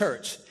within the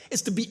church.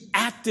 It's to be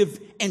active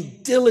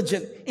and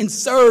diligent in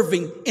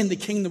serving in the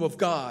kingdom of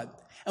God.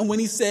 And when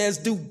he says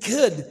do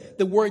good,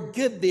 the word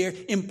good there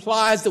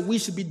implies that we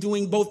should be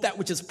doing both that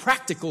which is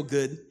practical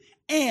good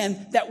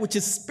and that which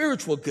is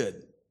spiritual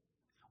good.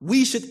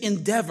 We should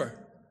endeavor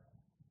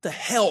to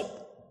help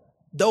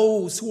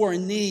those who are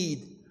in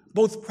need,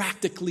 both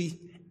practically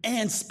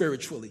and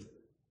spiritually.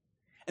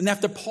 And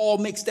after Paul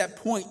makes that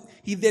point,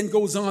 he then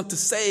goes on to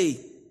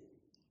say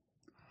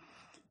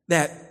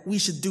that we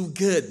should do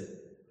good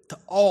to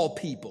all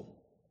people.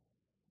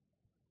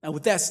 Now,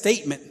 with that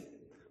statement,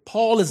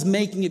 Paul is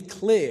making it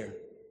clear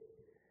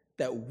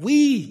that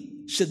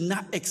we should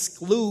not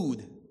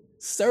exclude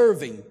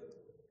serving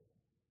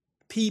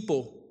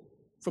people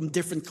from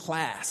different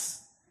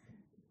class.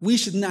 We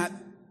should not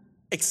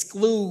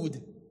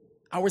exclude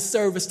our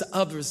service to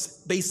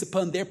others based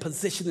upon their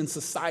position in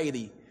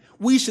society.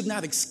 We should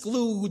not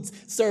exclude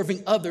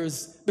serving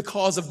others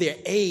because of their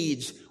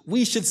age.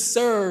 We should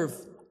serve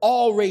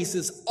all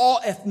races, all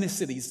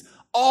ethnicities,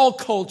 all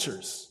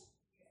cultures.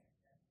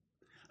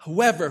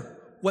 However,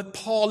 what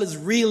Paul is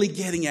really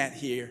getting at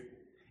here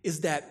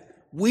is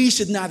that we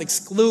should not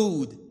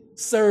exclude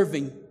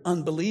serving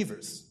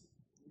unbelievers.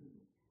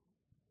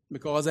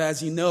 Because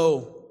as you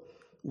know,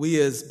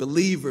 we as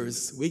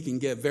believers, we can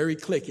get very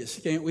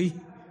cliquish, can't we?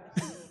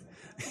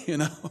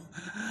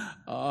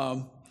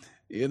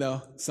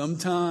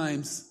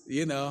 Sometimes,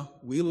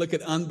 we look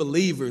at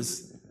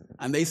unbelievers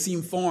and they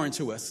seem foreign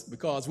to us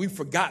because we've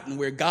forgotten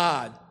where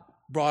God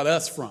brought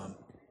us from.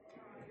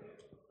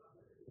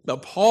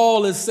 But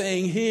Paul is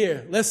saying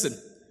here, listen,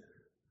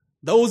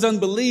 those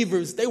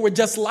unbelievers, they were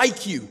just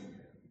like you.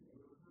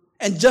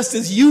 And just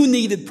as you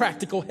needed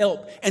practical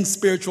help and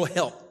spiritual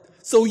help,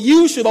 so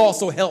you should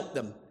also help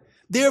them.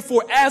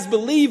 Therefore, as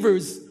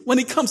believers, when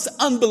it comes to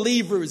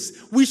unbelievers,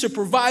 we should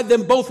provide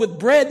them both with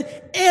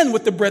bread and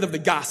with the bread of the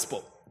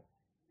gospel.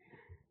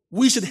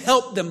 We should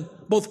help them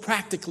both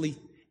practically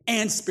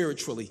and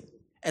spiritually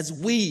as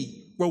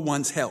we were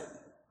once helped.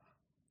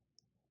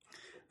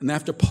 And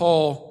after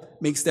Paul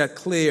makes that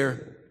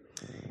clear,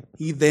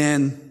 he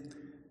then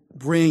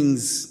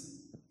brings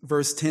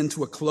verse 10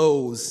 to a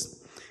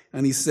close,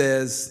 and he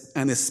says,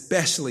 and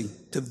especially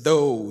to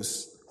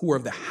those who are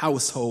of the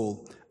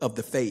household of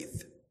the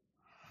faith.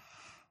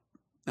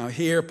 Now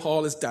here,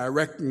 Paul is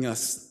directing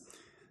us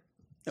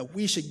that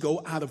we should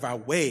go out of our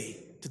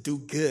way to do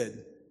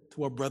good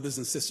to our brothers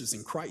and sisters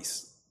in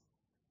Christ.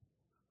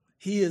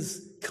 He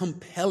is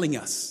compelling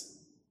us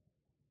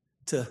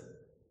to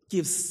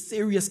give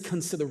serious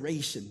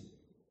consideration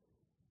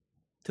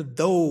to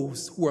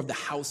those who are of the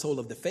household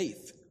of the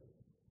faith.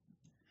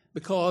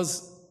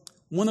 Because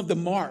one of the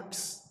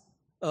marks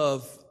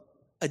of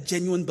a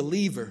genuine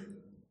believer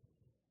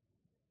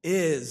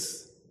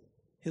is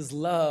his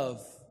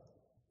love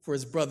for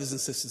his brothers and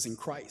sisters in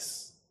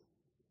Christ.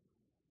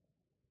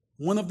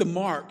 One of the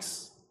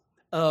marks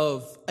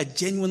of a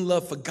genuine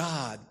love for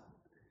God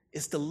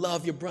is to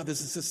love your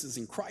brothers and sisters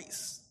in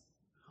Christ.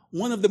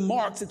 One of the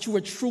marks that you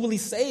are truly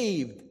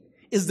saved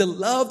is the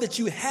love that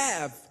you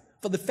have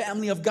for the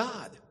family of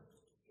God.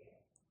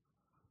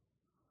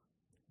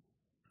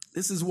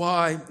 This is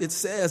why it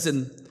says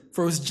in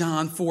 1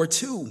 John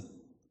 4:2,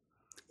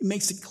 it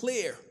makes it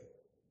clear,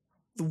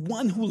 the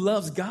one who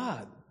loves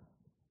God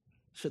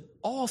should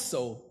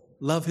also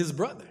love his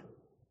brother.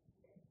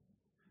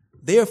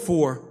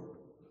 Therefore,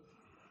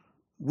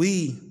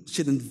 we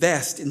should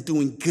invest in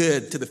doing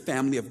good to the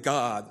family of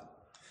God,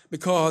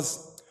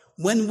 because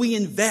when we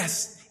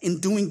invest in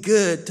doing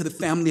good to the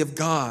family of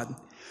God,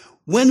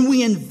 when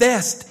we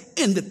invest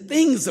in the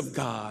things of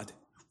God,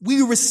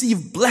 we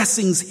receive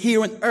blessings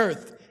here on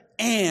earth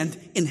and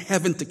in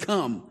heaven to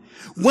come.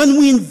 When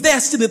we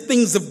invest in the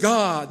things of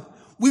God,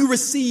 we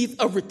receive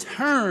a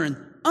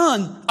return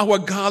on our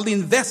godly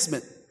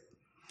investment.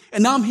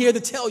 And I'm here to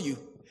tell you,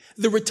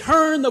 the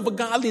return of a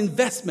godly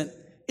investment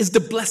is the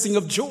blessing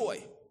of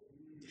joy.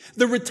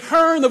 The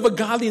return of a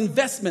godly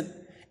investment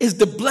is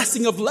the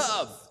blessing of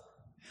love.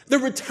 The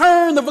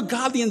return of a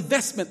godly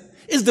investment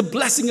is the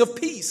blessing of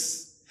peace.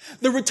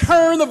 The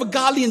return of a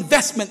godly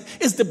investment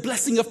is the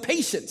blessing of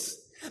patience.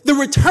 The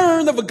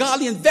return of a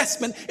godly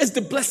investment is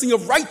the blessing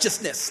of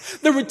righteousness.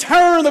 The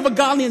return of a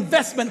godly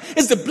investment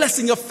is the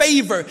blessing of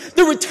favor.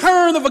 The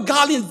return of a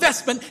godly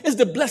investment is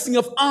the blessing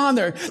of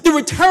honor. The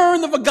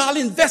return of a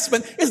godly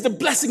investment is the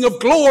blessing of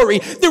glory.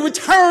 The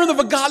return of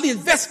a godly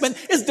investment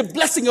is the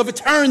blessing of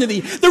eternity.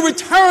 The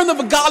return of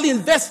a godly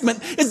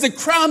investment is the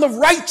crown of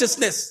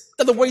righteousness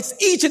that awaits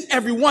each and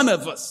every one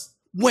of us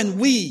when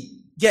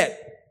we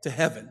get to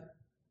heaven.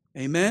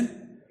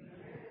 Amen?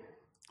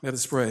 Let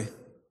us pray.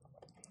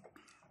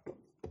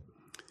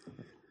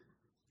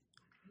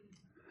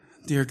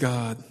 Dear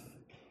God,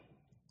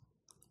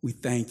 we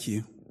thank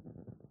you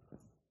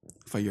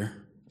for your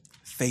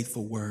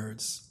faithful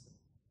words.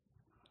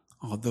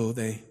 Although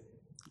they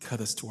cut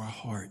us to our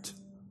heart.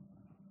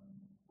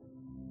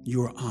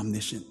 You are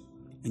omniscient,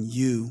 and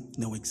you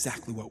know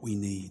exactly what we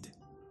need.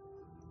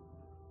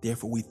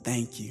 Therefore, we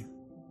thank you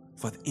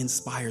for the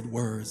inspired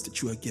words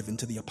that you have given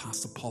to the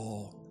Apostle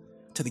Paul,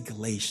 to the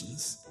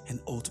Galatians, and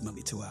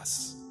ultimately to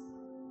us.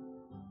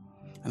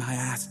 And I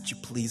ask that you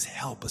please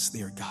help us,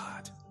 dear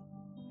God,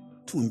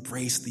 to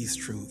embrace these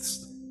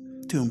truths,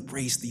 to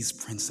embrace these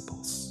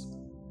principles,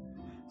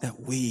 that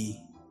we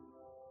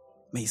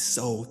may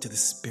sow to the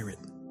Spirit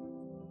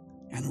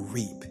and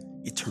reap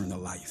eternal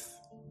life.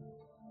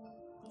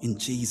 In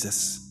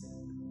Jesus'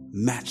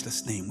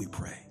 matchless name we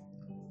pray.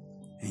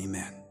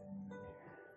 Amen.